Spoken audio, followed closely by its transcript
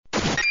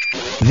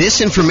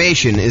This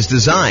information is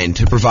designed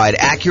to provide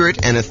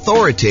accurate and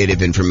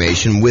authoritative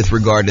information with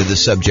regard to the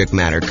subject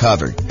matter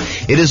covered.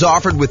 It is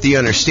offered with the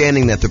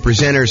understanding that the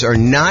presenters are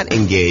not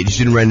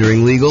engaged in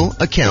rendering legal,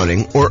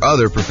 accounting, or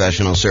other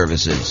professional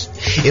services.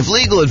 If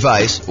legal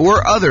advice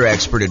or other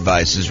expert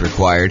advice is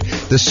required,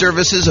 the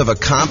services of a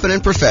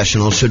competent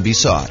professional should be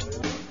sought.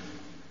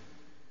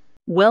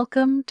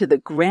 Welcome to the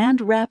Grand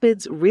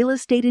Rapids Real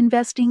Estate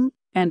Investing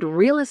and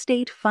Real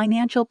Estate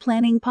Financial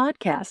Planning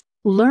Podcast.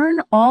 Learn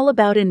all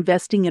about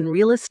investing in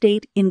real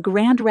estate in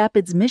Grand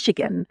Rapids,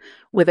 Michigan,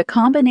 with a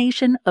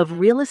combination of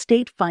real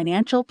estate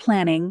financial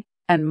planning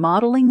and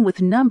modeling with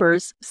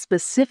numbers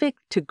specific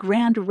to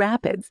Grand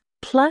Rapids,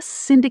 plus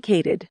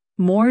syndicated,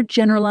 more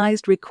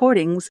generalized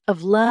recordings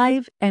of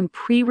live and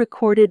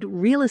pre-recorded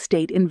real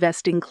estate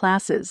investing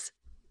classes.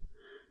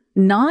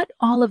 Not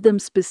all of them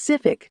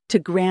specific to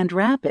Grand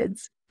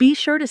Rapids. Be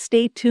sure to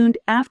stay tuned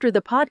after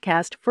the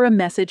podcast for a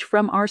message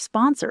from our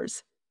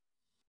sponsors.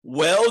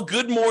 Well,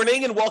 good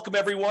morning and welcome,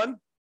 everyone.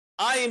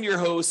 I am your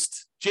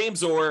host,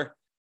 James Orr,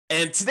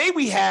 and today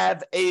we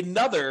have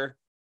another,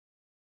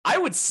 I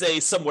would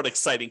say, somewhat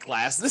exciting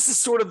class. This is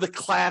sort of the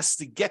class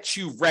to get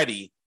you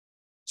ready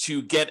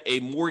to get a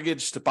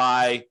mortgage to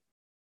buy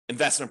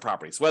investment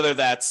properties, whether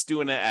that's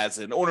doing it as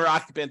an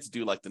owner-occupant to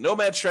do like the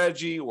nomad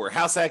strategy or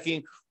house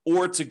hacking,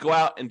 or to go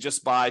out and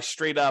just buy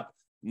straight up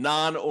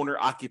non-owner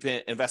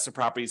occupant investment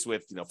properties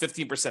with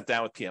 15%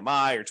 down with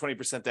PMI, or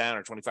 20% down,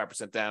 or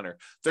 25% down, or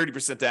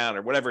 30% down,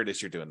 or whatever it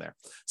is you're doing there.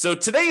 So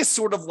today is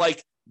sort of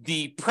like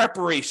the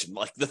preparation,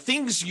 like the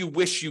things you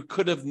wish you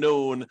could have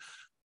known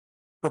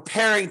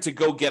preparing to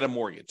go get a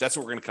mortgage. That's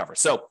what we're going to cover.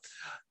 So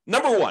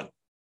number one,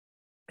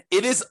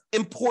 it is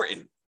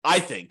important, I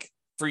think,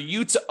 for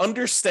you to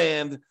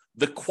understand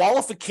the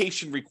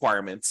qualification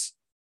requirements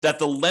that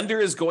the lender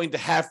is going to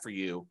have for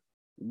you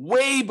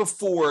way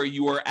before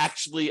you are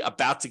actually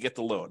about to get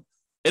the loan.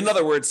 In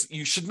other words,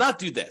 you should not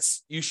do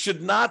this. You should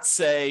not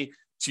say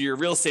to your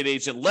real estate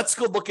agent, let's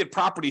go look at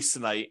properties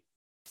tonight,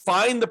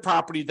 find the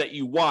property that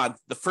you want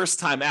the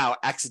first time out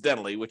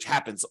accidentally, which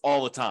happens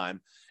all the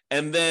time,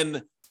 and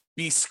then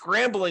be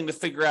scrambling to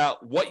figure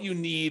out what you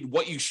need,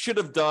 what you should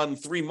have done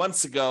 3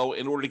 months ago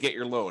in order to get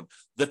your loan.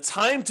 The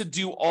time to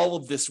do all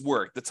of this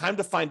work, the time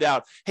to find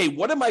out, hey,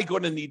 what am I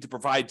going to need to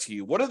provide to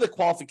you? What are the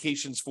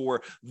qualifications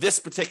for this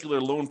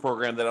particular loan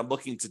program that I'm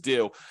looking to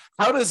do?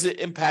 How does it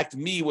impact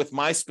me with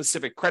my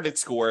specific credit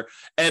score?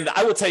 And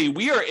I will tell you,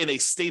 we are in a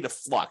state of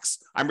flux.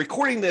 I'm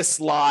recording this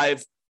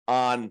live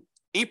on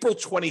April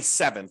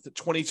 27th,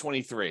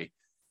 2023.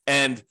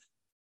 And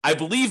I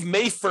believe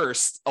May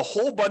 1st, a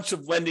whole bunch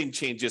of lending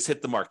changes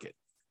hit the market.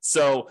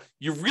 So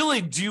you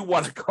really do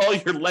want to call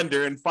your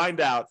lender and find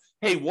out,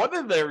 hey, what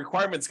are the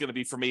requirements going to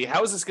be for me?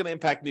 How is this going to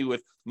impact me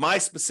with my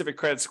specific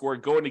credit score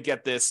going to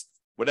get this,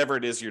 whatever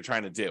it is you're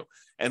trying to do?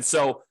 And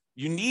so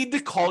you need to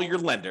call your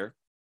lender.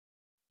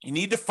 You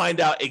need to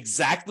find out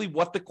exactly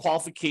what the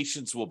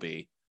qualifications will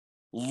be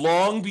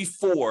long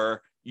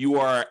before you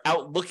are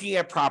out looking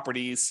at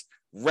properties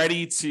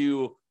ready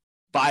to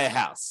buy a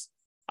house.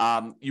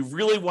 You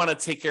really want to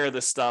take care of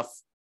this stuff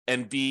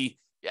and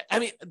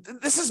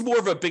this is more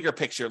of a bigger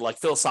picture, like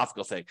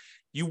philosophical thing.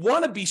 You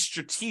want to be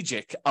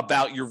strategic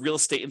about your real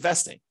estate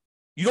investing.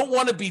 You don't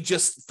want to be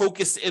just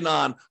focused in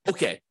on,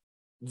 okay,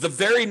 the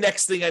very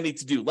next thing I need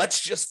to do, let's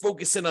just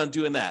focus in on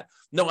doing that.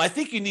 No, I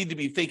think you need to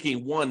be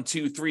thinking 1,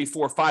 2, 3,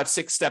 4, 5,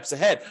 6 steps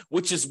ahead,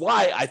 which is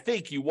why I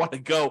think you want to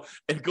go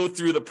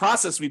through the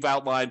process we've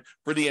outlined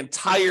for the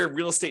entire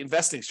real estate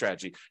investing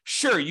strategy.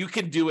 Sure, you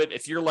can do it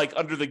if you're like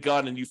under the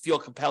gun and you feel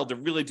compelled to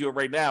really do it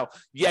right now.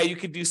 Yeah, you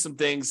can do some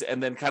things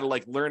and then kind of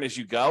like learn as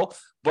you go.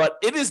 But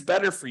it is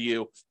better for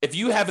you if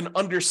you have an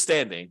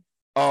understanding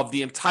of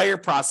the entire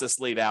process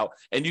laid out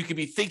and you can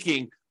be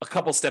thinking a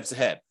couple steps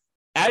ahead.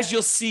 As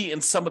you'll see in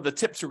some of the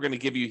tips we're going to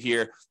give you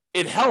here,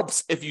 it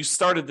helps if you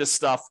started this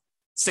stuff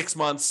 6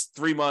 months,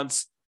 3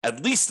 months,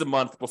 at least a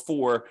month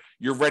before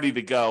you're ready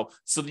to go,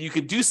 so that you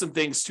can do some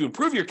things to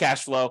improve your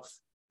cash flow,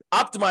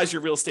 optimize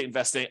your real estate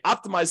investing,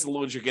 optimize the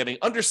loans you're getting,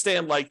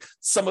 understand like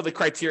some of the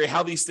criteria,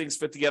 how these things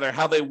fit together,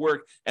 how they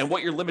work, and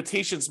what your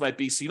limitations might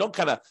be, so you don't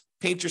kind of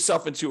paint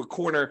yourself into a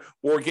corner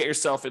or get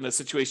yourself in a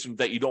situation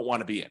that you don't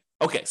want to be in.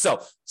 Okay, so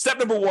step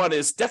number one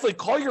is definitely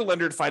call your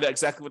lender to find out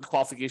exactly what the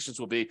qualifications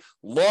will be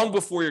long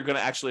before you're going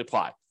to actually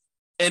apply.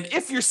 And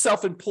if you're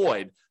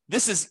self-employed,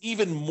 this is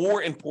even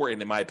more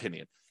important, in my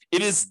opinion.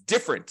 It is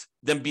different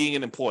than being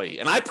an employee.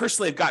 And I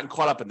personally have gotten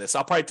caught up in this.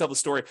 I'll probably tell the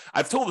story.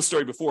 I've told the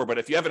story before, but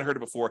if you haven't heard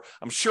it before,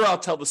 I'm sure I'll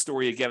tell the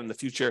story again in the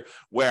future,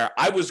 where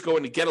I was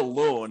going to get a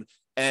loan.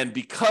 And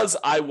because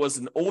I was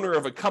an owner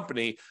of a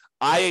company,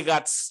 I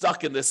got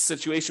stuck in this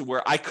situation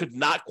where I could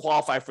not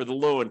qualify for the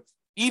loan,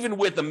 even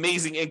with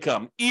amazing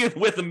income, even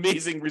with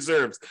amazing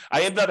reserves.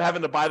 I ended up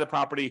having to buy the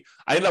property.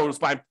 I ended up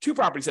buying 2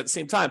 properties at the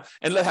same time.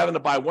 I ended up having to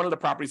buy one of the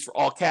properties for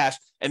all cash.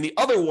 And the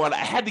other one, I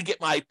had to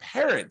get my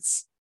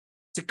parents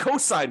to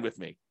co-sign with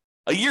me.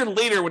 A year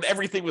later, when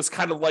everything was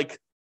kind of like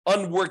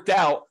unworked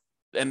out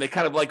and they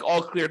kind of like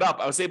all cleared up,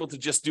 I was able to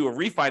just do a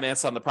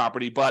refinance on the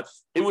property. But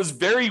it was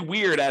very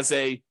weird as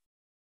a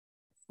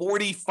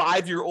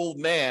 45-year-old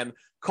man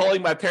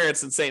calling my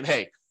parents and saying,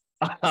 hey,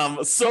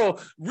 so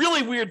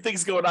really weird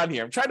things going on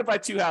here. I'm trying to buy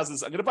 2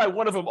 houses. I'm going to buy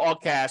one of them all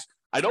cash.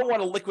 I don't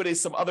want to liquidate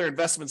some other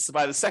investments to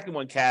buy the second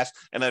one cash,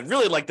 and I'd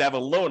really like to have a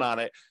loan on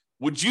it.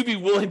 Would you be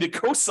willing to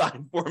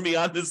co-sign for me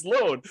on this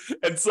loan?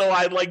 And so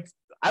I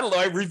don't know,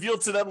 I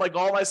revealed to them like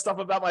all my stuff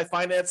about my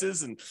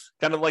finances and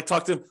kind of like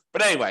talk to them.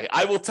 But anyway,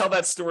 I will tell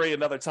that story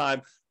another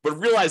time. But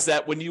realize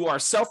that when you are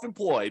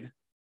self-employed,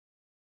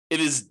 it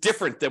is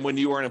different than when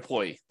you are an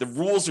employee. The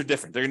rules are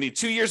different. They're going to need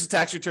 2 years of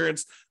tax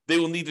returns. They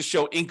will need to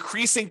show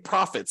increasing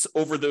profits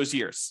over those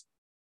years.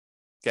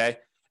 Okay.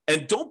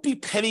 And don't be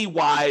penny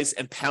wise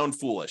and pound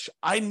foolish.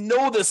 I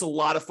know there's a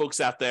lot of folks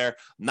out there,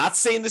 I'm not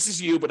saying this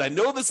is you, but I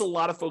know there's a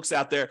lot of folks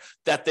out there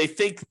that they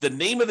think the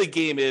name of the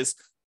game is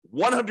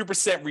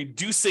 100%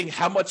 reducing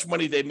how much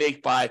money they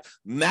make by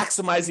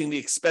maximizing the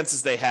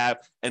expenses they have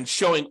and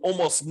showing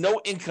almost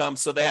no income,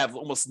 so they have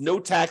almost no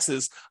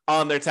taxes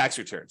on their tax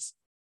returns.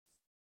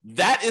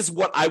 That is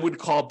what I would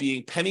call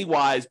being penny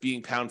wise,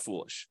 being pound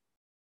foolish.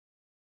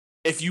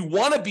 If you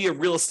want to be a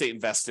real estate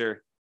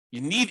investor, you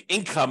need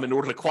income in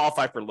order to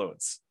qualify for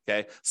loans,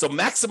 okay? So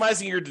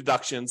maximizing your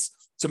deductions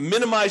to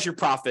minimize your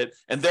profit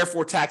and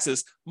therefore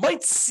taxes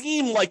might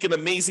seem like an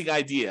amazing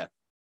idea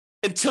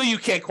until you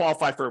can't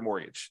qualify for a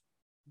mortgage.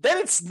 Then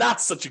it's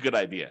not such a good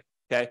idea,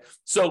 okay?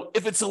 So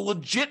if it's a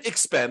legit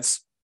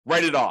expense,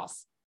 write it off.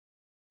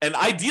 And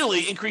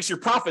ideally increase your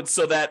profits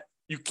so that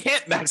you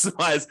can't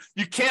maximize,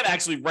 you can't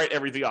actually write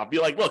everything off. Be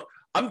like, look,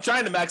 I'm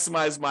trying to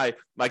maximize my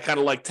kind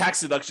of like tax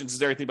deductions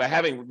and everything by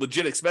having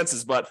legit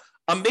expenses, but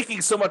I'm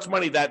making so much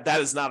money that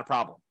that is not a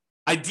problem.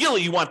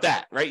 Ideally, you want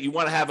that, right? You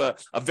want to have a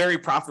very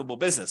profitable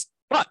business,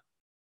 but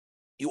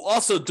you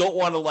also don't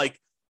want to like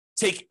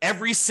take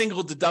every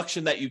single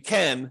deduction that you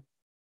can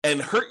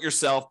and hurt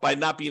yourself by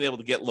not being able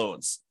to get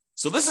loans.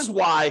 So this is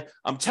why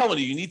I'm telling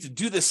you, you need to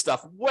do this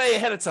stuff way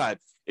ahead of time.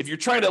 If you're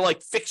trying to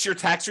like fix your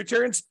tax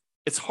returns,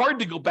 it's hard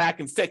to go back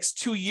and fix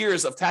 2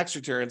 years of tax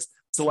returns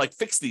to like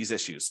fix these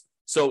issues.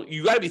 So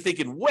you got to be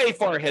thinking way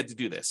far ahead to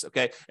do this,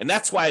 okay? And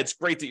that's why it's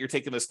great that you're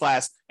taking this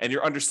class and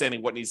you're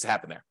understanding what needs to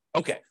happen there.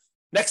 Okay,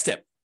 next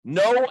tip,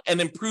 know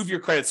and improve your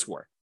credit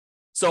score.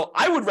 So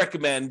I would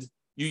recommend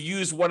you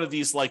use one of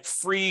these like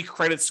free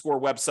credit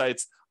score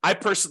websites. I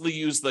personally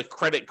use the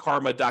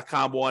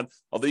creditkarma.com one,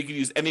 although you can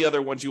use any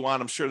other ones you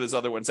want. I'm sure there's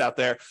other ones out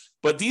there.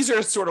 But these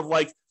are sort of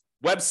like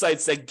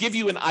websites that give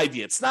you an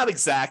idea. It's not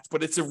exact,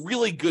 but it's a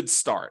really good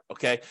start,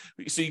 okay?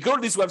 So you go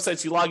to these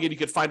websites, you log in, you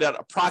can find out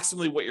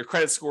approximately what your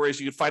credit score is.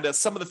 You can find out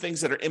some of the things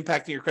that are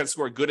impacting your credit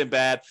score, good and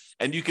bad,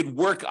 and you can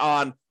work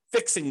on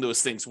fixing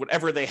those things,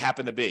 whatever they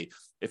happen to be.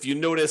 If you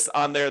notice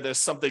on there's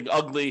something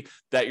ugly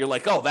that you're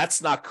like, oh,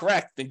 that's not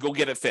correct, then go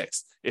get it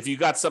fixed. If you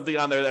got something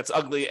on there that's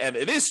ugly and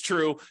it is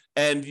true,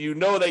 and you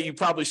know that you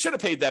probably should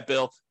have paid that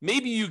bill,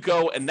 maybe you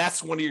go and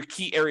that's one of your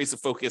key areas of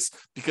focus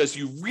because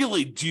you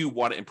really do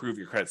want to improve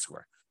your credit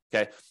score.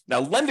 Okay. Now,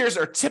 lenders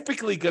are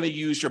typically going to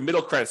use your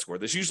middle credit score.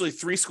 There's usually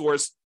 3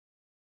 scores.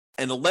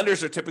 And the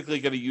lenders are typically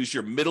going to use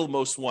your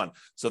middlemost one.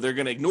 So they're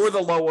going to ignore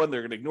the low one,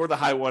 they're going to ignore the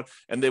high one,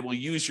 and they will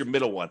use your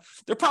middle one.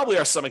 There probably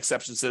are some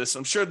exceptions to this.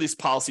 I'm sure these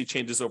policy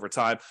changes over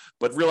time,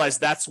 but realize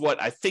that's what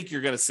I think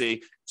you're going to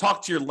see.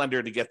 Talk to your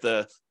lender to get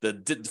the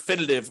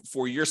definitive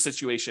for your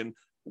situation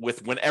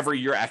with whenever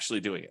you're actually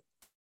doing it.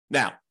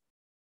 Now,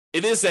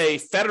 it is a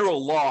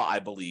federal law, I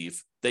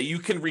believe, that you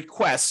can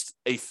request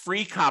a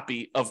free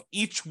copy of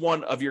each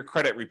one of your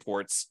credit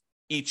reports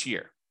each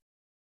year.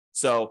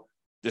 So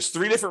there's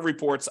 3 different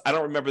reports. I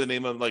don't remember the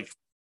name of them, like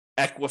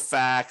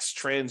Equifax,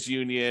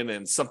 TransUnion,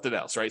 and something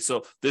else, right?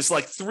 So there's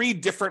like 3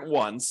 different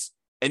ones,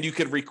 and you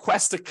can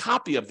request a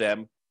copy of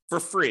them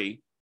for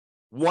free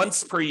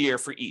once per year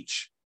for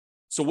each.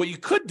 So what you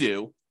could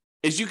do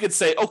is you could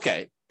say,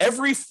 okay,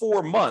 every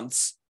 4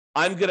 months,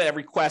 I'm going to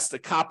request a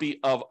copy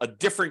of a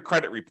different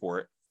credit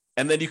report,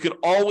 and then you could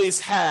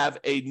always have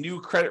a new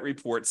credit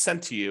report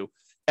sent to you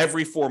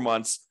every 4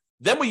 months.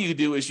 Then what you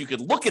do is you could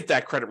look at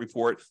that credit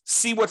report,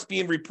 see what's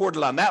being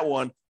reported on that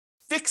one,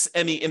 fix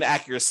any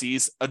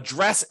inaccuracies,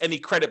 address any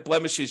credit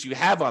blemishes you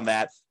have on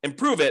that,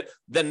 improve it.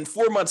 Then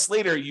 4 months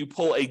later, you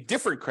pull a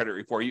different credit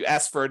report. You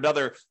ask for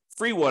another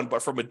free one,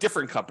 but from a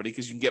different company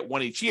because you can get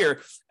one each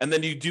year. And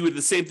then you do the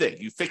same thing.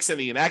 You fix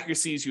any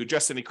inaccuracies, you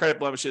address any credit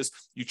blemishes,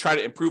 you try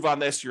to improve on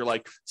this. You're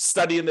like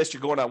studying this, you're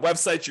going on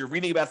websites, you're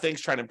reading about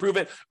things, trying to improve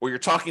it, or you're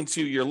talking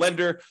to your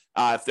lender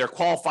if they're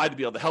qualified to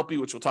be able to help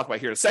you, which we'll talk about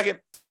here in a second.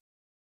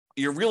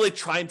 You're really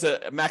trying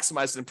to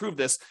maximize and improve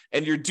this,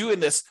 and you're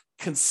doing this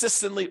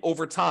consistently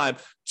over time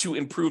to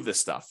improve this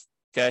stuff,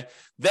 okay?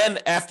 Then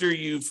after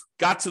you've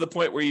got to the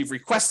point where you've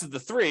requested the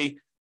 3,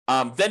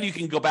 then you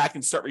can go back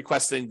and start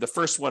requesting the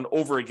first one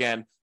over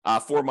again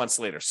 4 months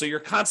later. So you're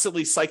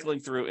constantly cycling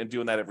through and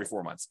doing that every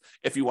 4 months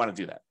if you want to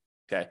do that,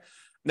 okay?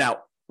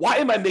 Now, why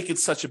am I making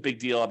such a big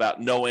deal about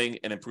knowing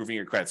and improving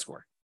your credit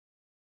score?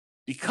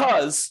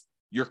 Because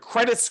your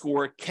credit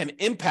score can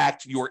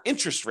impact your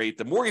interest rate,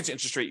 the mortgage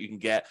interest rate you can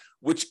get,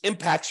 which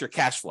impacts your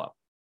cash flow.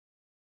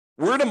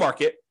 We're in a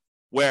market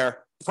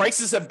where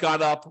prices have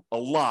gone up a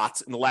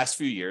lot in the last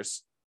few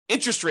years.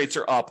 Interest rates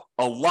are up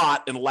a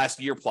lot in the last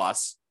year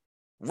plus.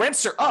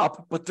 Rents are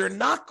up, but they're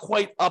not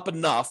quite up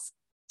enough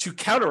to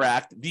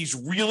counteract these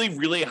really,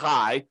 really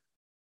high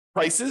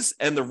prices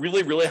and the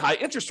really, really high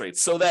interest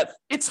rates, so that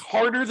it's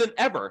harder than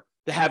ever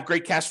to have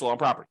great cash flow on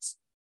properties.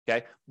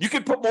 Okay. You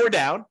can put more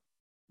down,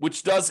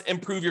 which does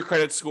improve your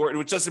credit score, and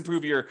which does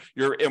improve your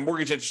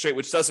mortgage interest rate,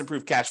 which does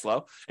improve cash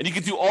flow. And you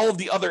can do all of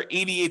the other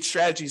 88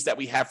 strategies that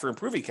we have for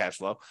improving cash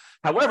flow.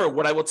 However,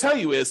 what I will tell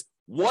you is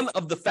one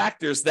of the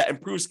factors that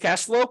improves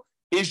cash flow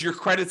is your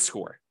credit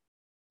score.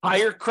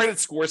 Higher credit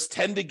scores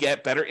tend to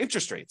get better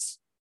interest rates.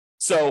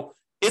 So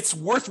it's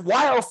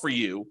worthwhile for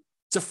you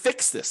to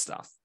fix this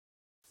stuff,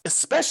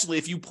 especially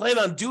if you plan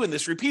on doing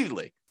this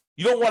repeatedly.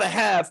 You don't want to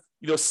have,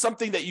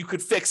 something that you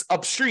could fix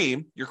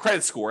upstream, your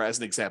credit score as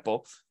an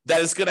example,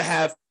 that is going to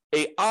have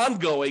an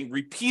ongoing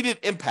repeated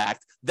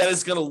impact that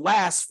is going to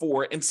last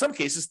for, in some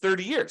cases,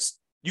 30 years.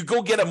 You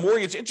go get a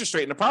mortgage interest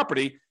rate in a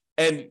property,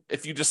 and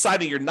if you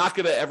decide that you're not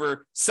going to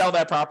ever sell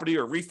that property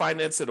or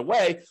refinance it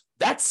away,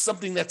 that's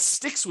something that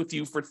sticks with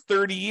you for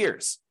 30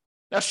 years.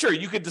 Now, sure,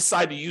 you could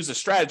decide to use a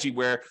strategy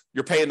where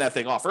you're paying that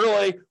thing off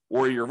early,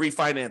 or you're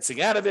refinancing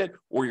out of it,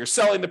 or you're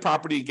selling the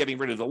property and getting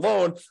rid of the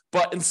loan.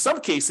 But in some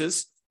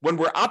cases, when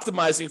we're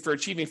optimizing for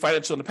achieving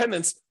financial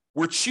independence,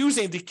 we're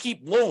choosing to keep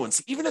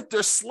loans, even if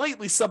they're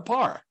slightly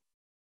subpar.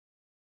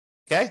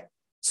 Okay?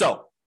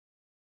 So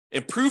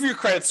improve your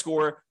credit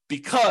score,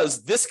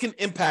 because this can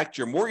impact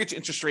your mortgage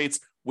interest rates,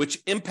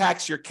 which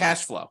impacts your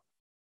cash flow.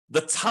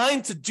 The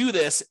time to do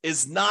this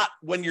is not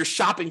when you're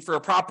shopping for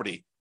a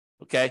property.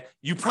 Okay,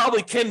 you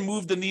probably can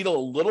move the needle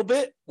a little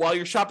bit while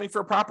you're shopping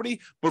for a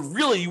property, but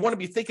really you want to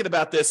be thinking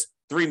about this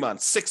 3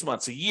 months, 6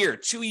 months, a year,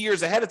 2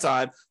 years ahead of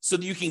time, so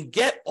that you can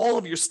get all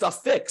of your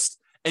stuff fixed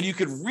and you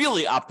can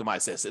really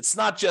optimize this. It's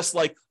not just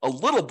like a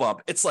little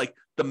bump, it's like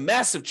the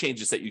massive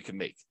changes that you can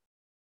make.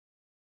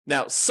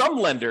 Now, some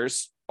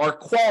lenders are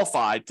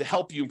qualified to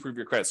help you improve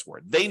your credit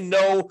score. They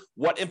know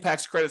what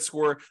impacts credit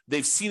score.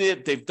 They've seen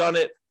it, they've done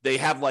it. They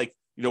have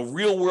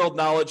real world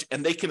knowledge,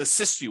 and they can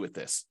assist you with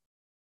this.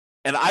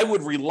 And I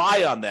would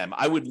rely on them.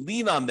 I would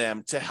lean on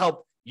them to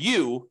help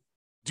you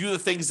do the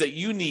things that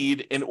you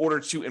need in order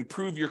to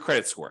improve your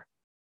credit score.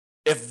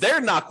 If they're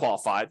not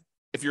qualified,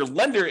 if your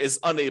lender is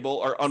unable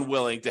or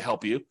unwilling to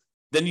help you,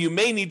 then you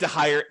may need to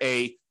hire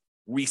a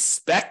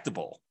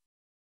respectable,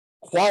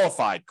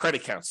 qualified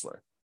credit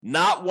counselor,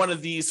 not one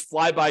of these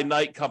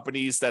fly-by-night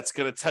companies that's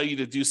going to tell you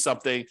to do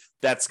something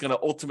that's going to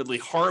ultimately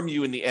harm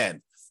you in the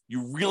end.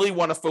 You really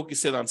want to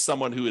focus in on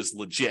someone who is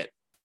legit.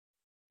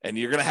 And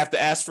you're going to have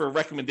to ask for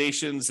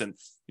recommendations and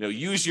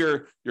use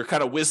your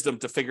kind of wisdom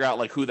to figure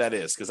out who that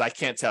is, because I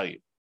can't tell you.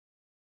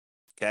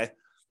 Okay.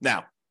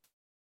 Now,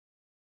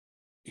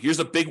 here's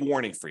a big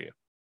warning for you.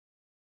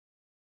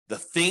 The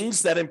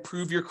things that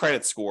improve your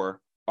credit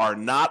score are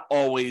not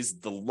always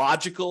the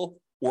logical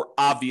or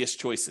obvious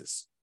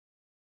choices.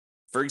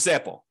 For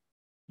example,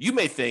 you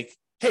may think,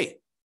 hey,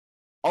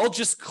 I'll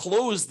just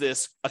close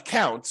this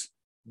account.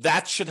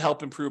 That should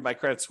help improve my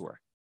credit score.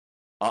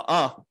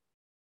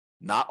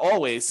 Not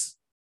always.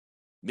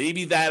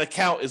 Maybe that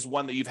account is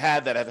one that you've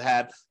had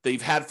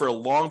for a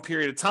long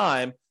period of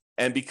time,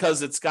 and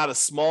because it's got a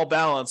small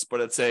balance, but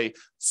it's a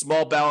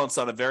small balance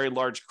on a very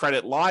large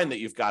credit line that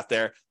you've got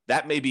there,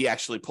 that may be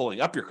actually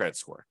pulling up your credit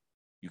score.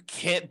 You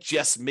can't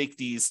just make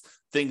these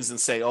things and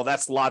say, oh,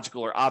 that's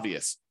logical or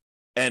obvious.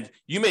 And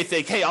you may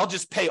think, hey, I'll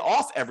just pay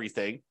off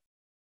everything.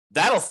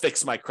 That'll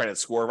fix my credit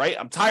score, right?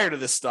 I'm tired of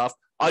this stuff.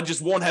 I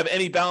just won't have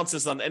any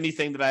balances on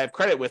anything that I have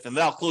credit with, and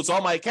then I'll close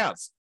all my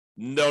accounts.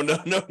 No.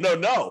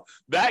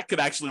 That could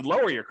actually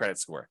lower your credit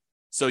score.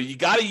 So you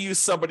got to use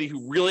somebody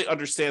who really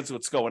understands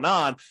what's going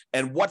on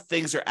and what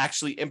things are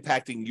actually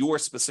impacting your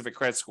specific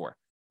credit score.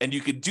 And you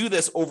could do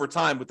this over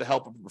time with the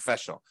help of a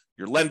professional,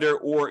 your lender,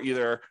 or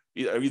either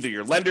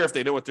your lender if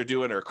they know what they're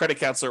doing, or a credit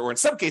counselor, or in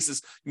some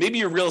cases, maybe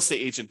your real estate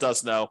agent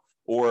does know,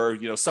 or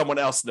someone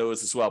else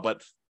knows as well.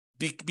 But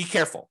be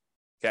careful.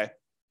 Okay.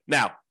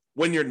 Now,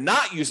 when you're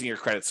not using your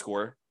credit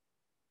score,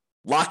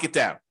 lock it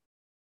down.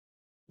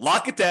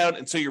 Lock it down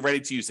until you're ready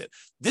to use it.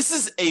 This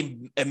is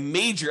a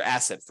major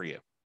asset for you.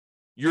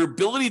 Your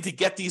ability to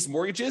get these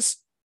mortgages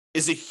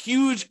is a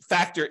huge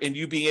factor in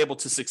you being able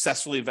to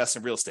successfully invest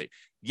in real estate.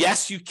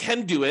 Yes, you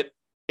can do it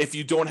if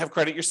you don't have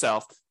credit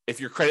yourself, if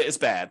your credit is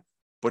bad,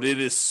 but it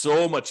is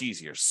so much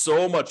easier,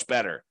 so much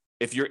better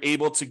if you're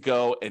able to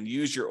go and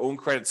use your own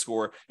credit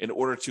score in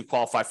order to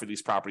qualify for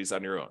these properties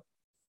on your own.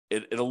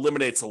 It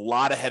eliminates a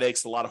lot of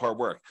headaches, a lot of hard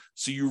work.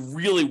 So you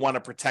really want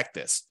to protect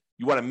this.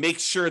 You want to make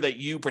sure that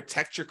you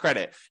protect your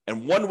credit.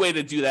 And one way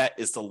to do that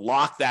is to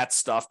lock that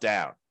stuff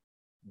down.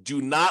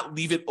 Do not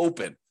leave it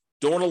open.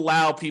 Don't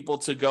allow people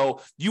to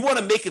go. You want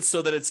to make it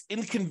so that it's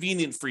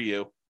inconvenient for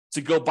you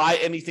to go buy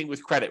anything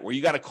with credit, where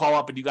you got to call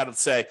up and you got to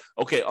say,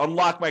 okay,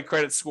 unlock my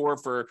credit score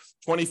for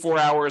 24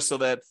 hours so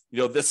that,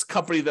 this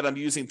company that I'm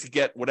using to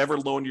get whatever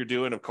loan you're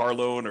doing, a car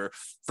loan or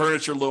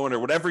furniture loan or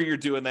whatever you're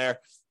doing there,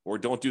 or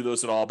don't do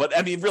those at all. But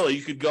I mean, really,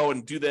 you could go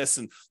and do this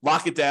and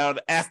lock it down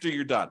after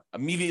you're done.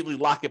 Immediately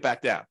lock it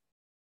back down.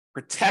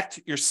 Protect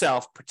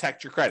yourself,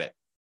 protect your credit.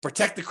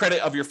 Protect the credit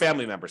of your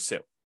family members too.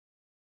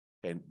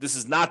 And this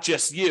is not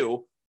just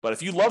you, but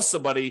if you love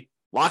somebody,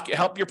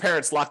 help your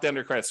parents lock down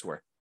their credit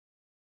score,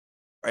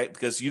 right?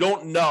 Because you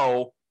don't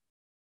know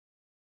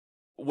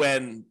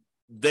when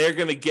they're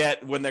going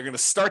to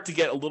start to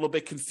get a little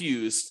bit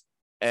confused,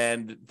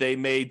 and they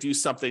may do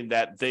something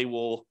that they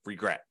will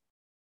regret.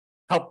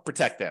 Help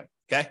protect them,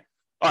 okay?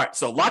 All right,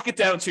 so lock it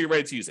down until you're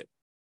ready to use it.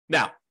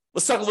 Now,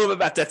 let's talk a little bit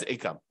about debt to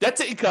income. Debt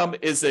to income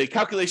is a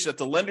calculation that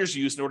the lenders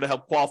use in order to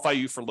help qualify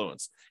you for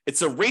loans.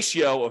 It's a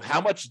ratio of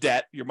how much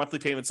debt, your monthly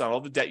payments on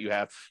all the debt you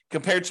have,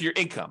 compared to your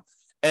income.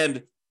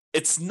 And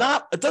it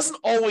doesn't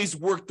always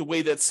work the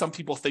way that some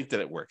people think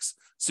that it works.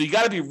 So you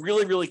got to be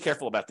really, really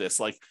careful about this.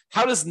 Like,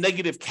 how does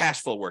negative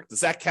cash flow work? Does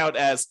that count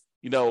as,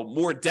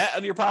 more debt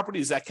on your property?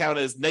 Does that count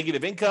as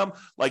negative income?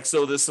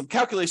 So there's some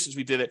calculations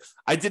we did it.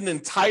 I did an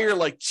entire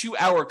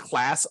 2-hour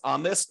class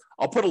on this.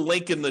 I'll put a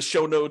link in the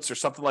show notes or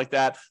something like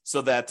that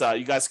so that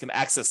you guys can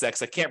access that,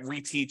 because I can't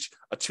reteach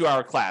a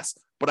 2-hour class.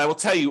 But I will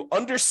tell you,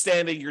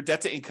 understanding your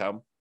debt to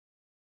income,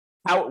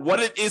 what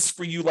it is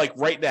for you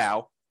right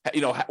now,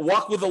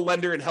 walk with a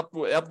lender and help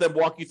them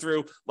walk you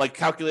through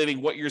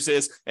calculating what yours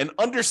is and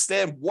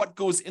understand what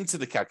goes into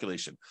the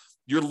calculation.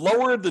 Your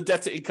lower the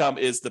debt to income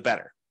is, the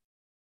better.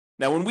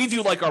 Now, when we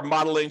do our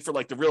modeling for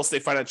the real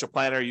estate financial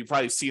planner, you've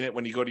probably seen it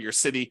when you go to your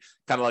city,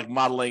 kind of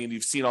modeling, and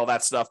you've seen all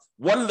that stuff.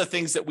 One of the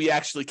things that we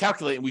actually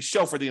calculate and we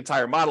show for the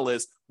entire model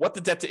is what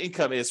the debt to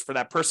income is for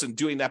that person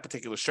doing that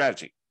particular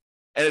strategy.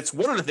 And it's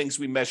one of the things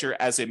we measure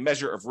as a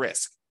measure of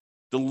risk.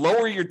 The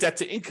lower your debt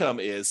to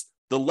income is,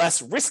 the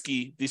less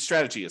risky the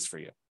strategy is for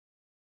you.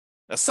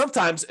 Now,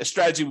 sometimes a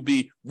strategy would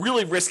be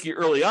really risky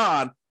early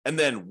on and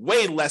then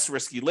way less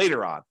risky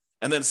later on.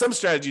 And then some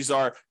strategies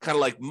are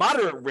kind of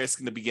moderate risk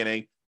in the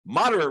beginning,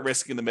 moderate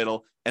risk in the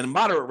middle, and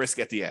moderate risk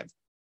at the end.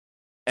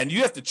 And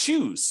you have to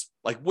choose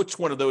which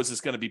one of those is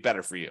going to be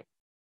better for you.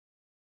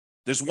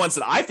 There's ones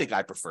that I think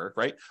I prefer,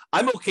 right?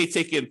 I'm okay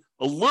taking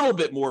a little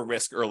bit more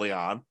risk early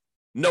on,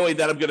 knowing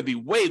that I'm going to be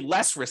way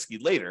less risky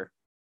later.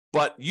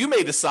 But you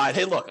may decide,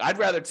 hey, look, I'd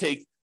rather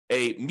take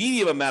a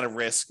medium amount of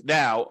risk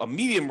now, a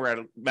medium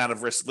amount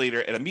of risk later,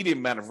 and a medium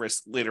amount of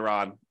risk later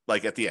on,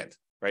 at the end,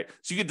 right?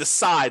 So you can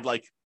decide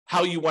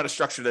how you want to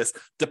structure this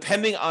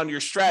depending on your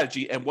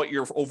strategy and what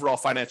your overall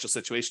financial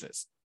situation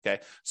is,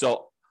 okay?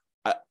 So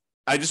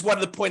I just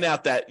wanted to point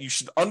out that you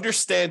should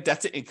understand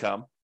debt to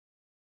income,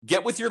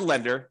 get with your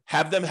lender,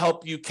 have them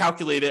help you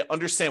calculate it,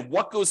 understand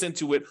what goes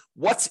into it,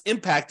 what's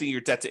impacting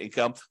your debt to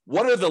income,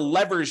 what are the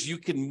levers you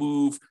can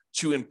move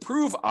to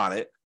improve on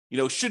it.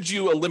 Should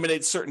you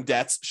eliminate certain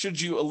debts? Should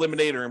you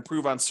eliminate or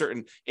improve on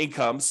certain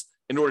incomes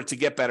in order to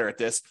get better at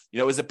this?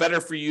 Is it better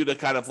for you to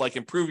kind of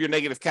improve your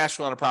negative cash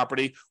flow on a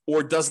property,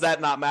 or does that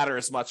not matter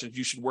as much and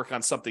you should work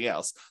on something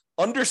else?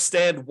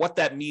 Understand what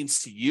that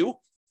means to you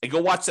and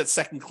go watch that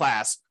second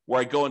class where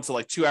I go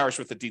into 2 hours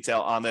worth of detail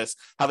on this,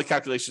 how the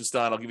calculation is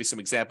done. I'll give you some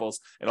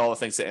examples and all the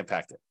things that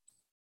impact it.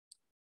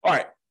 All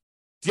right.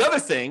 The other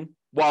thing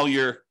while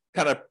you're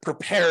kind of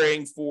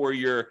preparing for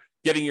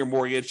getting your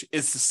mortgage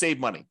is to save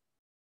money.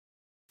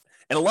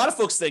 And a lot of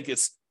folks think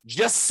it's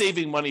just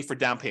saving money for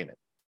down payment.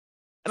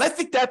 And I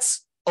think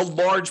that's a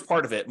large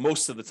part of it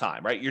most of the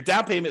time, right? Your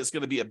down payment is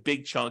going to be a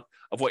big chunk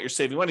of what you're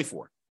saving money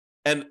for.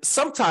 And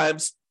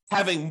sometimes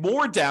having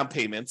more down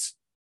payments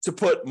to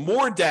put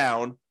more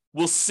down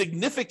will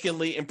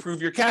significantly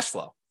improve your cash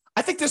flow.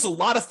 I think there's a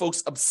lot of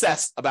folks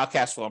obsessed about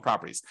cash flow on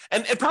properties,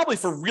 and probably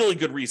for really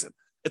good reason.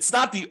 It's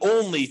not the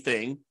only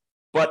thing,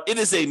 but it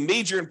is a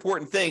major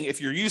important thing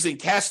if you're using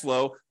cash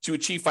flow to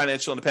achieve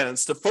financial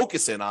independence, to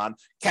focus in on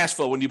cash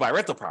flow when you buy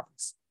rental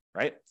properties,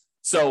 right?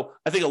 So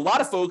I think a lot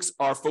of folks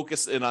are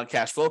focused in on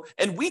cash flow,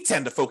 and we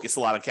tend to focus a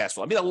lot on cash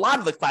flow. I mean, a lot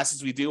of the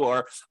classes we do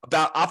are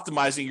about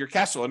optimizing your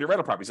cash flow on your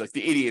rental properties, like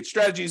the 88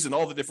 strategies and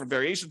all the different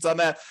variations on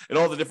that and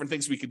all the different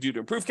things we could do to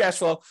improve cash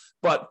flow.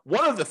 But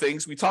one of the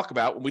things we talk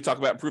about when we talk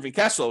about improving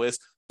cash flow is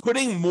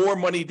putting more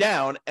money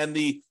down and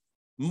the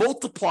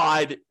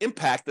multiplied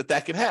impact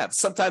that can have.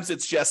 Sometimes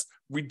it's just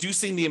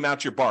reducing the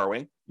amount you're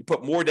borrowing. You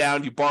put more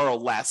down, you borrow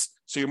less,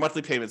 so your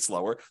monthly payment's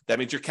lower. That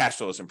means your cash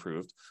flow is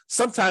improved.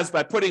 Sometimes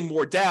by putting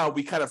more down,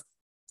 we kind of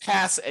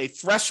pass a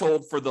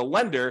threshold for the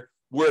lender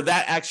where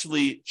that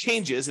actually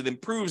changes and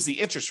improves the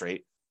interest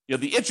rate.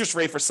 The interest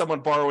rate for someone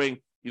borrowing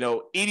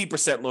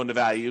 80% loan to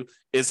value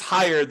is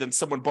higher than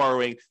someone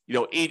borrowing, a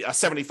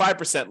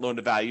 75% loan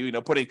to value,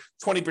 putting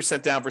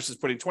 20% down versus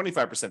putting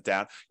 25%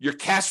 down. Your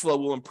cash flow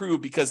will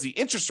improve because the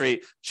interest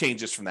rate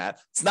changes from that.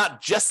 It's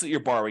not just that you're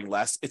borrowing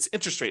less, it's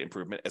interest rate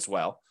improvement as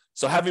well.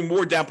 So having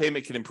more down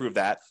payment can improve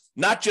that.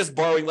 Not just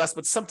borrowing less,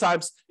 but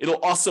sometimes it'll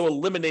also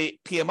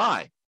eliminate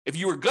PMI. If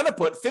you were going to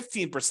put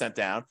 15%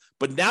 down,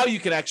 but now you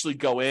can actually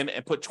go in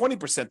and put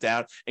 20%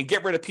 down and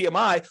get rid of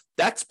PMI,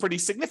 that's pretty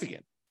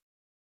significant.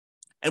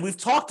 And we've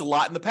talked a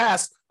lot in the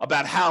past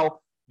about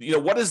how,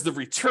 what is the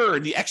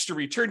return, the extra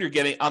return you're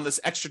getting on this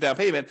extra down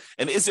payment,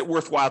 and is it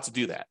worthwhile to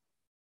do that?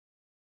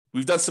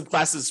 We've done some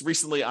classes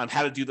recently on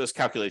how to do those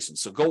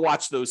calculations, so go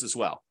watch those as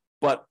well.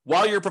 But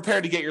while you're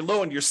prepared to get your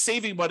loan, you're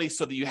saving money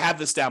so that you have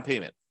this down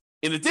payment.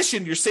 In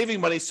addition, you're saving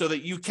money so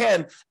that you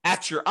can,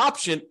 at your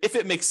option, if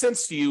it makes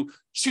sense to you,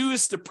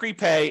 choose to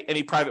prepay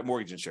any private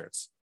mortgage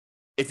insurance.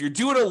 If you're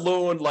doing a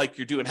loan like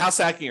you're doing house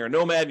hacking or a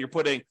nomad, and you're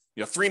putting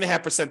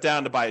 3.5%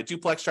 down to buy a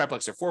duplex,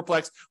 triplex, or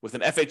fourplex with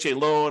an FHA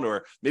loan,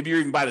 or maybe you're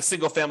even buying a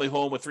single family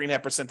home with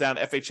 3.5% down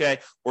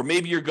FHA, or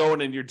maybe you're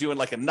going and you're doing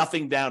like a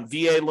nothing down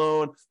VA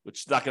loan,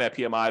 which is not going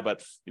to have PMI,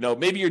 but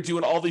maybe you're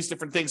doing all these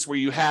different things where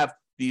you have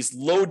these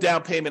low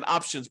down payment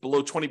options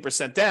below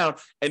 20% down,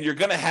 and you're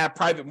going to have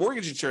private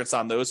mortgage insurance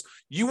on those.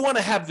 You want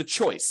to have the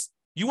choice.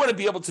 You want to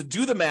be able to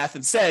do the math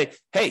and say,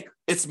 hey,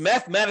 it's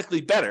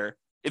mathematically better.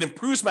 It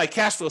improves my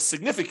cash flow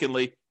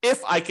significantly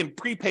if I can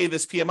prepay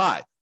this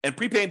PMI. And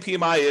prepaying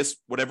PMI is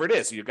whatever it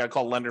is. You've got to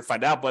call a lender and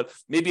find out, but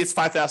maybe it's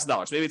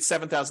 $5,000, maybe it's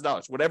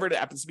 $7,000, whatever it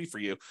happens to be for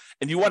you.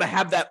 And you want to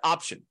have that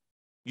option.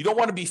 You don't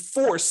want to be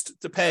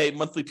forced to pay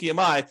monthly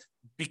PMI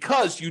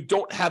because you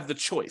don't have the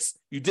choice.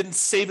 You didn't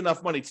save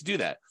enough money to do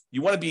that.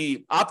 You want to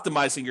be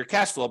optimizing your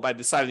cash flow by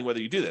deciding whether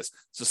you do this.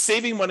 So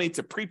saving money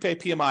to prepay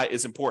PMI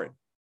is important.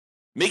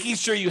 Making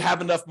sure you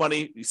have enough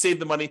money, you save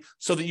the money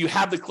so that you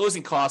have the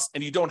closing costs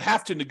and you don't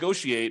have to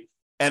negotiate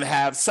and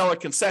have seller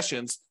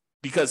concessions,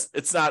 because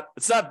it's not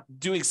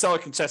doing seller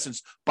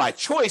concessions by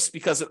choice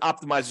because it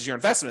optimizes your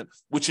investment,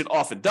 which it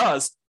often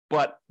does,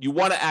 but you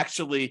want to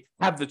actually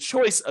have the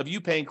choice of you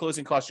paying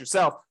closing costs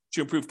yourself to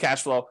improve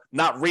cash flow,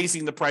 not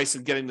raising the price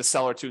and getting the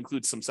seller to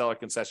include some seller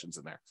concessions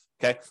in there.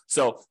 Okay,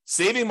 so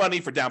saving money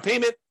for down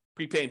payment,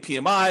 prepaying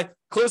PMI,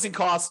 closing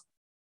costs,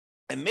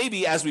 and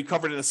maybe, as we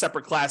covered in a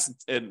separate class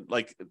and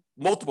like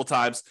multiple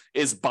times,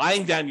 is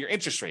buying down your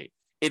interest rate.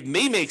 It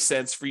may make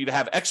sense for you to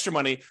have extra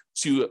money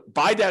to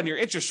buy down your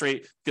interest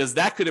rate because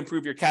that could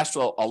improve your cash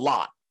flow a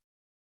lot.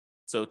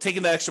 So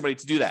taking that extra money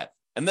to do that.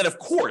 And then, of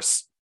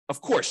course,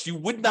 you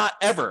would not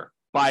ever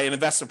buy an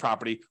investment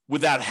property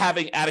without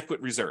having adequate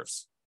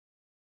reserves.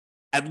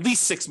 At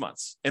least 6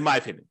 months, in my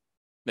opinion.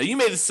 Now, you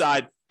may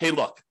decide, hey,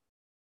 look,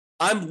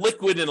 I'm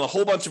liquid in a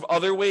whole bunch of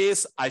other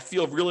ways. I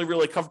feel really,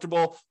 really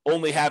comfortable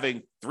only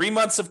having 3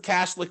 months of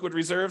cash liquid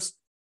reserves.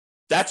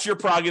 That's your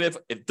prerogative.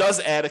 It does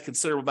add a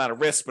considerable amount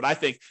of risk, but I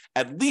think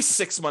at least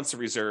 6 months of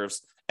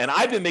reserves. And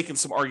I've been making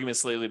some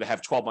arguments lately to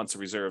have 12 months of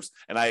reserves.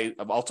 And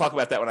I'll talk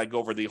about that when I go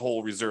over the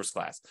whole reserves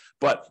class.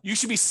 But you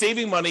should be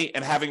saving money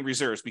and having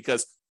reserves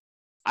because,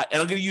 and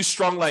I'm going to use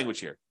strong language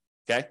here,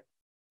 okay?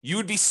 You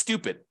would be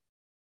stupid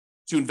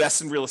to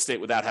invest in real estate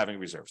without having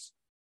reserves,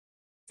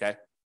 okay?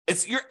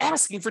 You're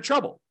asking for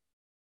trouble.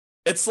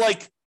 It's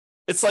like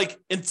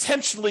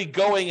intentionally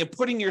going and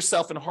putting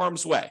yourself in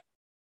harm's way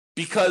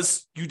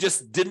because you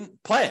just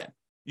didn't plan.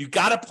 You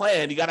got to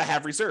plan. You got to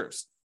have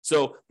reserves.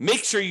 So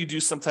make sure you do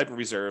some type of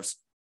reserves.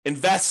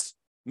 Invest.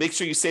 Make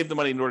sure you save the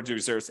money in order to do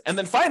reserves. And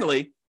then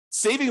finally,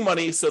 saving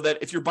money so that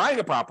if you're buying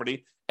a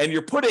property and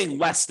you're putting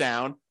less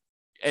down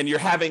and you're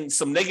having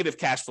some negative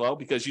cash flow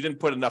because you didn't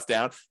put enough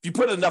down. If you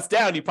put enough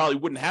down, you probably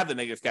wouldn't have the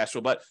negative cash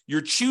flow, but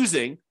you're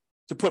choosing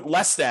to put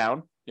less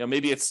down.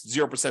 Maybe it's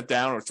 0%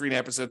 down or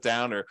 3.5%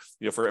 down, or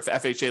for an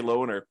FHA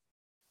loan, or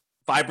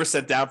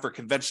 5% down for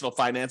conventional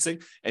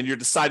financing, and you're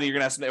deciding you're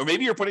going to have some, or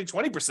maybe you're putting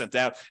 20%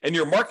 down, and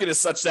your market is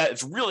such that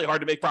it's really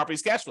hard to make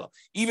properties cash flow,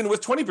 even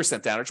with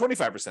 20% down or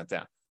 25%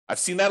 down. I've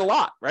seen that a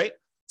lot, right?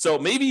 So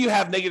maybe you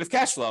have negative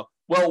cash flow.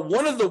 Well,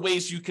 one of the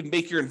ways you can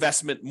make your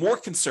investment more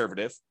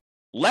conservative,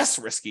 less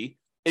risky,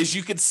 is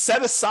you can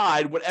set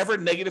aside whatever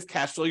negative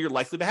cash flow you're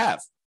likely to have,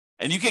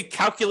 and you can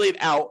calculate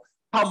out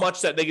how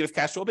much that negative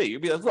cash flow will be.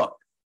 You'll be like, look,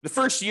 the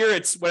first year,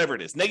 it's whatever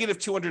it is, negative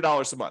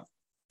 $200 a month.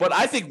 But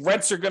I think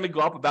rents are going to go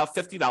up about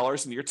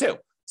 $50 in year two.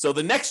 So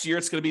the next year,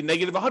 it's going to be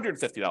negative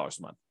 $150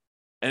 a month.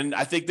 And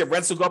I think the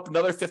rents will go up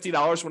another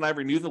 $50 when I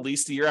renew the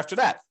lease the year after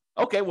that.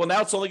 Okay, well,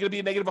 now it's only going to be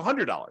a negative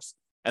 $100.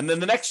 And then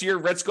the next year,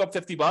 rents go up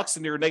 $50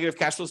 and your negative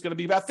cash flow is going to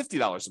be about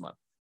 $50 a month.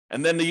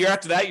 And then the year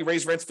after that, you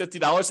raise rents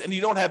 $50 and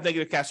you don't have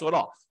negative cash flow at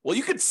all. Well,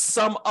 you could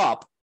sum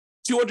up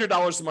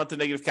 $200 a month in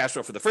negative cash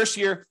flow for the first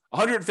year,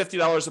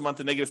 $150 a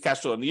month in negative cash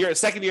flow in the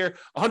second year,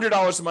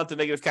 $100 a month in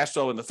negative cash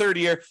flow in the third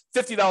year,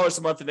 $50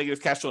 a month in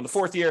negative cash flow in the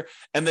fourth year,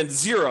 and then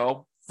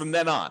zero from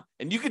then on.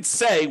 And you could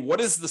say, what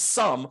is the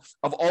sum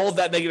of all of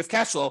that negative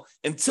cash flow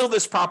until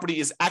this property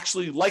is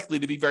actually likely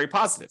to be very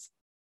positive?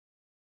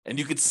 And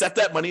you could set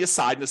that money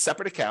aside in a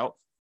separate account,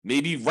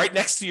 maybe right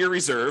next to your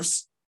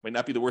reserves, might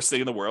not be the worst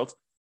thing in the world,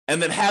 and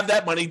then have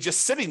that money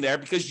just sitting there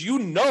because you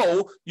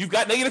know you've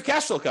got negative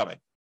cash flow coming.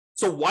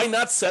 So why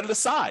not set it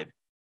aside?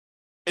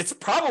 It's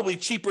probably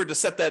cheaper to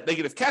set that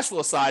negative cash flow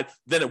aside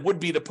than it would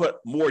be to put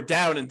more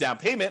down in down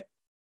payment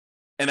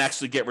and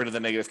actually get rid of the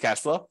negative cash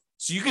flow.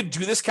 So you could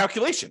do this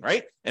calculation,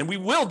 right? And we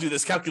will do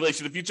this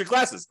calculation in future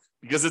classes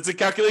because it's a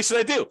calculation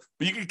I do.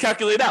 But you can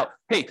calculate out,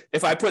 hey,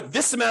 if I put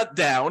this amount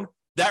down,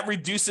 that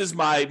reduces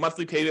my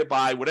monthly payment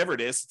by whatever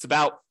it is. It's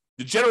about,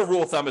 the general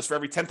rule of thumb is for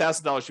every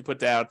 $10,000 you put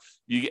down,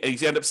 you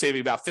end up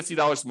saving about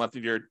 $50 a month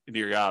in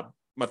your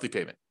monthly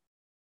payment.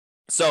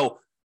 So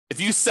if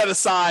you set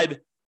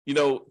aside,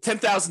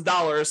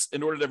 $10,000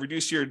 in order to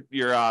reduce your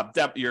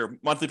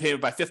monthly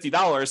payment by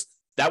 $50,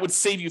 that would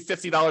save you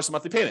 $50 a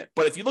monthly payment.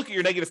 But if you look at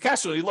your negative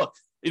cash flow,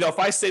 if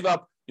I save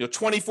up,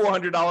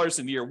 $2,400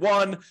 in year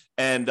one,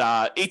 and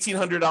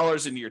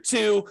 $1,800 in year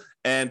two,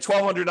 and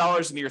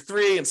 $1,200 in year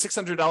three, and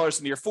 $600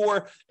 in year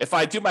four. If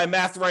I do my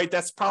math right,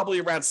 that's probably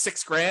around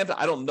 $6,000.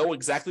 I don't know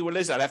exactly what it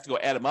is. I'd have to go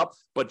add them up,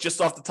 but just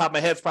off the top of my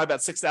head, it's probably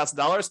about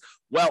 $6,000.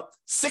 Well,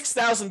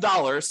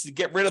 $6,000 to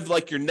get rid of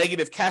like your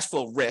negative cash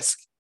flow risk,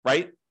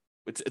 right?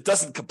 It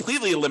doesn't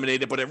completely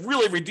eliminate it, but it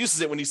really reduces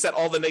it when you set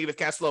all the negative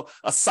cash flow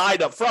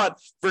aside up front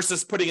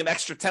versus putting an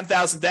extra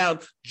 $10,000 down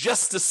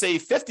just to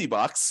save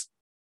 $50.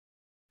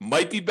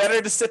 Might be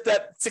better to set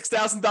that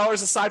 $6,000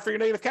 aside for your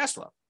negative cash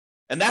flow.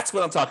 And that's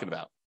what I'm talking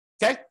about.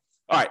 Okay.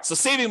 All right. So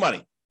saving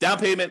money, down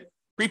payment,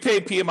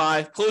 prepaid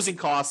PMI, closing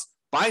costs,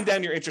 buying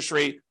down your interest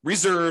rate,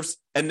 reserves,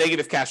 and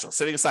negative cash flow,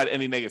 setting aside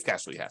any negative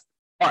cash flow you have.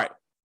 All right.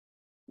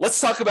 Let's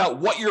talk about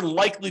what you're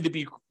likely to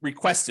be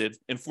requested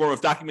in form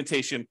of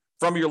documentation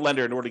from your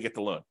lender in order to get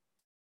the loan.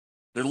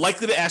 They're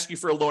likely to ask you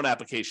for a loan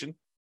application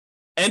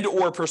and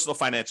or a personal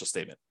financial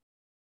statement.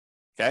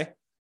 Okay.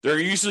 They're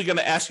usually going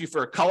to ask you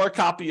for a color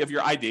copy of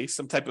your ID,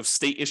 some type of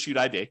state-issued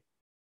ID,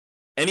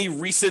 any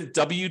recent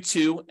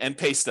W-2 and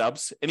pay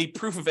stubs, any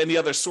proof of any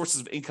other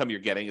sources of income you're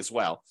getting as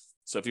well.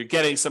 So if you're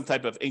getting some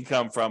type of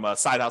income from a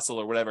side hustle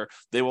or whatever,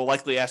 they will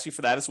likely ask you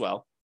for that as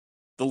well.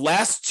 The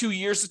last 2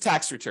 years of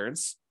tax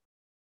returns.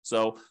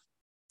 So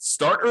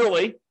start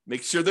early,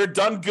 make sure they're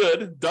done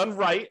good, done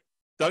right,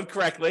 done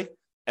correctly,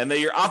 and that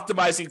you're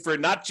optimizing for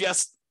not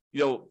just,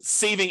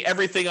 saving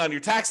everything on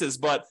your taxes,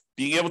 but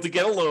being able to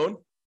get a loan.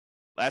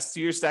 Last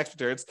 2 years tax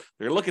returns,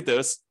 they're going to look at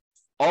those.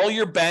 All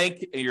your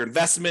bank, your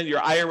investment,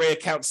 your IRA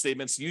account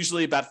statements,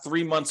 usually about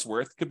 3 months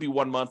worth. Could be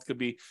 1 month, could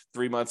be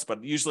 3 months,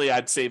 but usually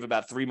I'd save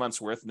about 3 months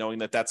worth knowing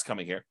that that's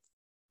coming here.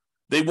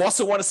 They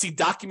also want to see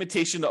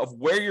documentation of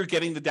where you're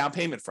getting the down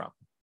payment from.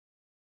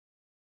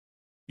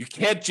 You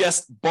can't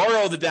just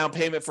borrow the down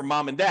payment from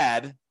mom and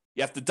dad.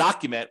 You have to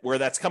document where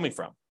that's coming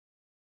from.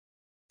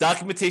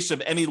 Documentation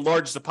of any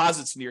large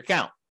deposits in your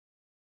account.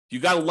 If you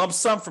got a lump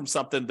sum from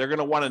something, they're going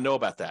to want to know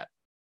about that.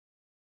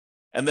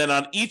 And then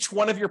on each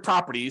one of your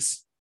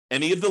properties,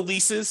 any of the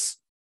leases,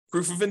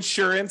 proof of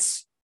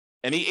insurance,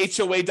 any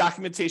HOA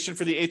documentation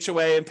for the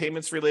HOA and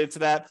payments related to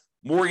that,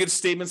 mortgage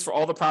statements for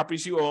all the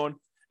properties you own.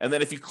 And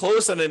then if you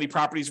closed on any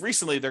properties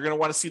recently, they're going to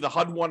want to see the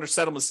HUD-1 or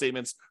settlement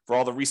statements for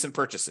all the recent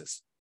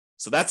purchases.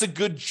 So that's a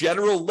good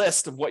general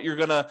list of what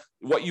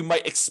you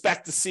might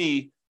expect to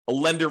see a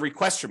lender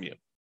request from you.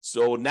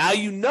 So now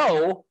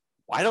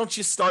why don't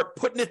you start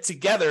putting it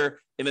together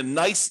in a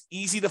nice,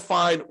 easy to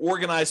find,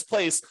 organized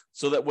place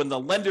so that when the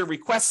lender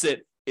requests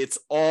it, it's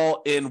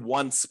all in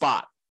one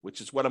spot, which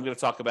is what I'm going to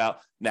talk about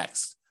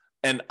next.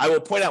 And I will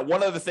point out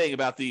one other thing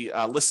about the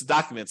list of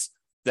documents,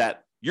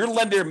 that your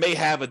lender may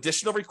have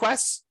additional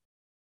requests.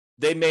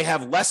 They may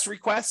have less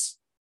requests.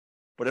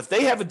 But if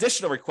they have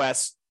additional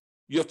requests,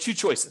 you have two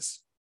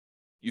choices.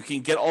 You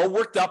can get all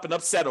worked up and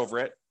upset over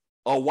it.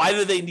 Oh, why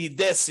do they need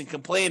this, and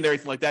complain and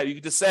everything like that? You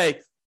can just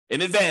say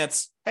in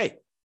advance, hey,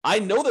 I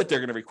know that they're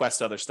going to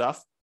request other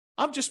stuff.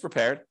 I'm just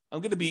prepared.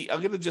 I'm going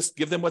to just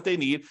give them what they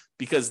need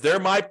because they're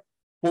my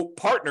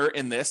partner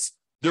in this.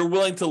 They're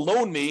willing to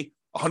loan me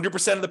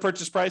 100% of the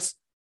purchase price,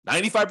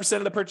 95%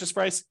 of the purchase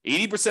price,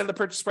 80% of the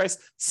purchase price,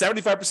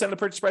 75% of the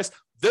purchase price.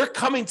 They're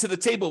coming to the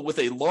table with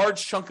a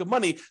large chunk of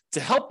money to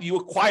help you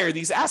acquire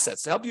these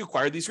assets, to help you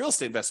acquire these real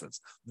estate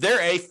investments.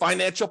 They're a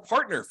financial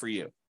partner for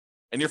you.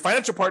 And your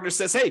financial partner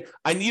says, hey,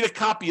 I need a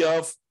copy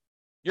of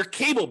your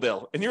cable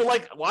bill. And you're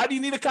like, why do you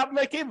need a copy of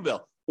my cable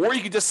bill? Or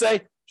you could just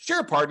say,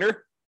 sure,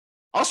 partner,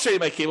 I'll show you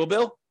my cable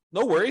bill.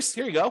 No worries.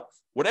 Here you go.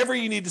 Whatever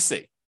you need to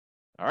see.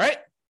 All right.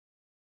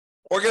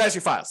 Organize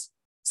your files.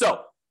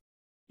 So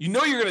you're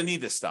going to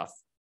need this stuff.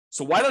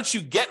 So why don't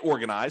you get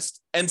organized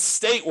and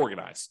stay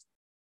organized?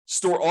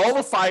 Store all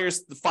the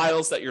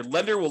files that your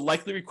lender will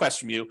likely request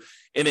from you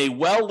in a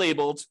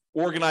well-labeled,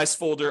 organized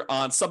folder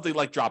on something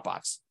like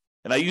Dropbox.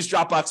 And I use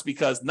Dropbox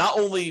because not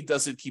only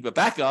does it keep a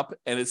backup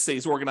and it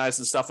stays organized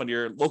and stuff on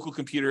your local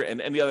computer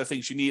and any other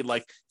things you need,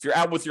 like if you're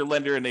out with your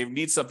lender and they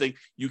need something,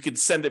 you can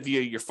send it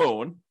via your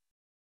phone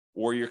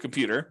or your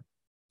computer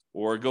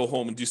or go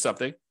home and do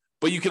something.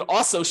 But you can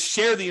also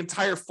share the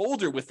entire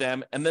folder with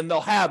them, and then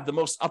they'll have the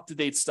most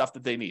up-to-date stuff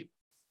that they need.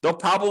 They'll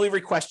probably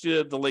request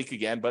you the link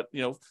again, but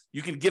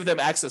you can give them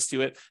access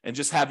to it and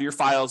just have your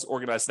files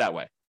organized that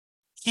way.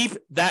 Keep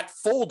that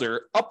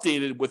folder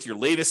updated with your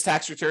latest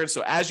tax return.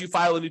 So as you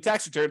file a new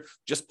tax return,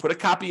 just put a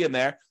copy in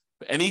there.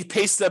 Any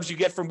pay stubs you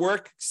get from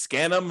work,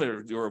 scan them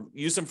or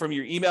use them from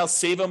your email,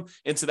 save them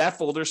into that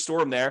folder, store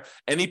them there.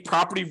 Any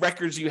property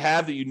records you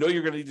have that you're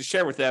going to need to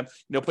share with them,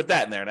 put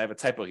that in there. And I have a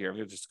typo here. I'm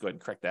going to just go ahead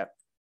and correct that.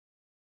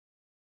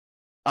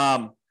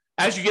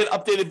 As you get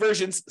updated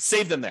versions,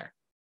 save them there.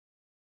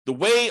 That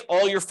way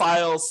all your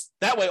files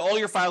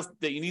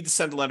that you need to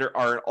send to lender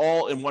are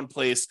all in one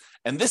place.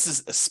 And this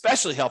is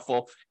especially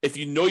helpful if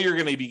you're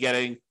going to be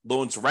getting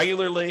loans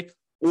regularly,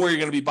 or you're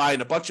going to be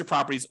buying a bunch of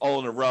properties all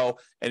in a row,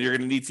 and you're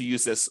going to need to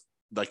use this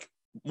like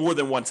more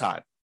than one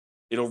time.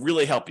 It'll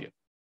really help you.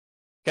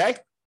 Okay?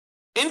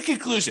 In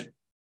conclusion,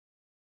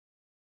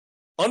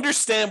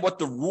 understand what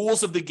the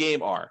rules of the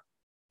game are.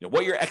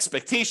 what your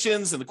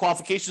expectations and the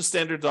qualification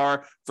standards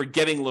are for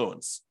getting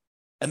loans.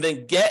 And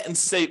then get and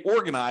stay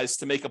organized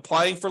to make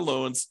applying for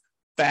loans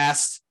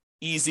fast,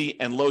 easy,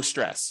 and low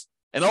stress.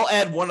 And I'll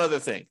add one other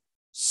thing.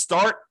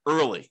 Start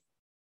early.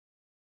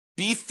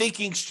 Be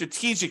thinking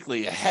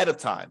strategically ahead of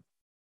time.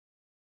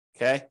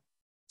 Okay?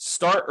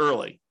 Start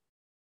early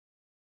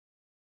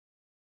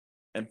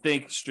and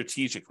think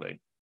strategically.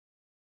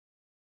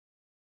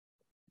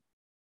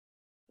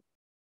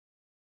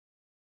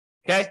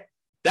 Okay?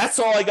 That's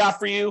all I got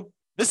for you.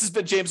 This has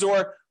been James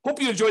Orr.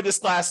 Hope you enjoyed this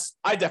class.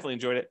 I definitely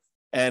enjoyed it.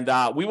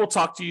 And we will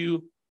talk to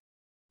you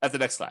at the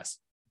next class.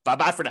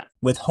 Bye-bye for now.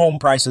 With home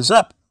prices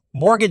up,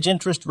 mortgage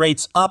interest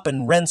rates up,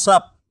 and rents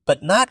up,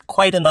 but not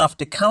quite enough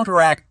to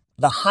counteract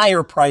the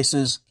higher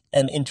prices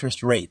and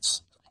interest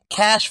rates.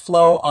 Cash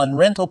flow on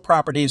rental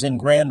properties in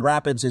Grand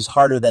Rapids is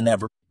harder than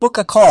ever. Book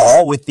a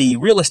call with the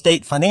Real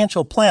Estate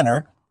Financial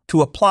Planner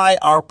to apply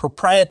our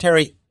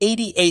proprietary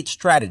 88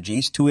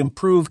 strategies to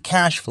improve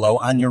cash flow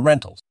on your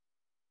rentals.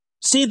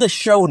 See the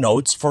show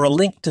notes for a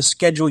link to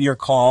schedule your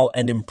call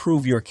and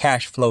improve your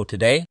cash flow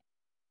today.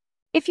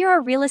 If you're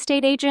a real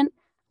estate agent,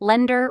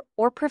 lender,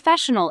 or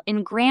professional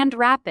in Grand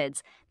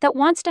Rapids that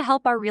wants to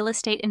help our real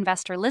estate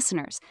investor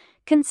listeners,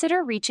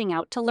 consider reaching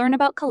out to learn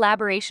about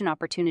collaboration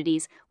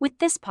opportunities with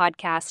this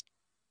podcast.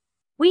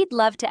 We'd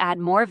love to add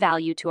more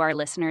value to our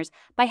listeners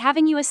by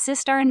having you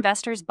assist our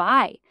investors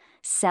buy,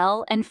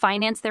 sell, and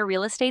finance their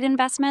real estate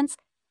investments.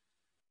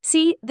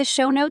 See the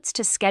show notes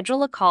to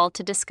schedule a call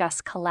to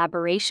discuss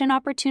collaboration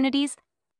opportunities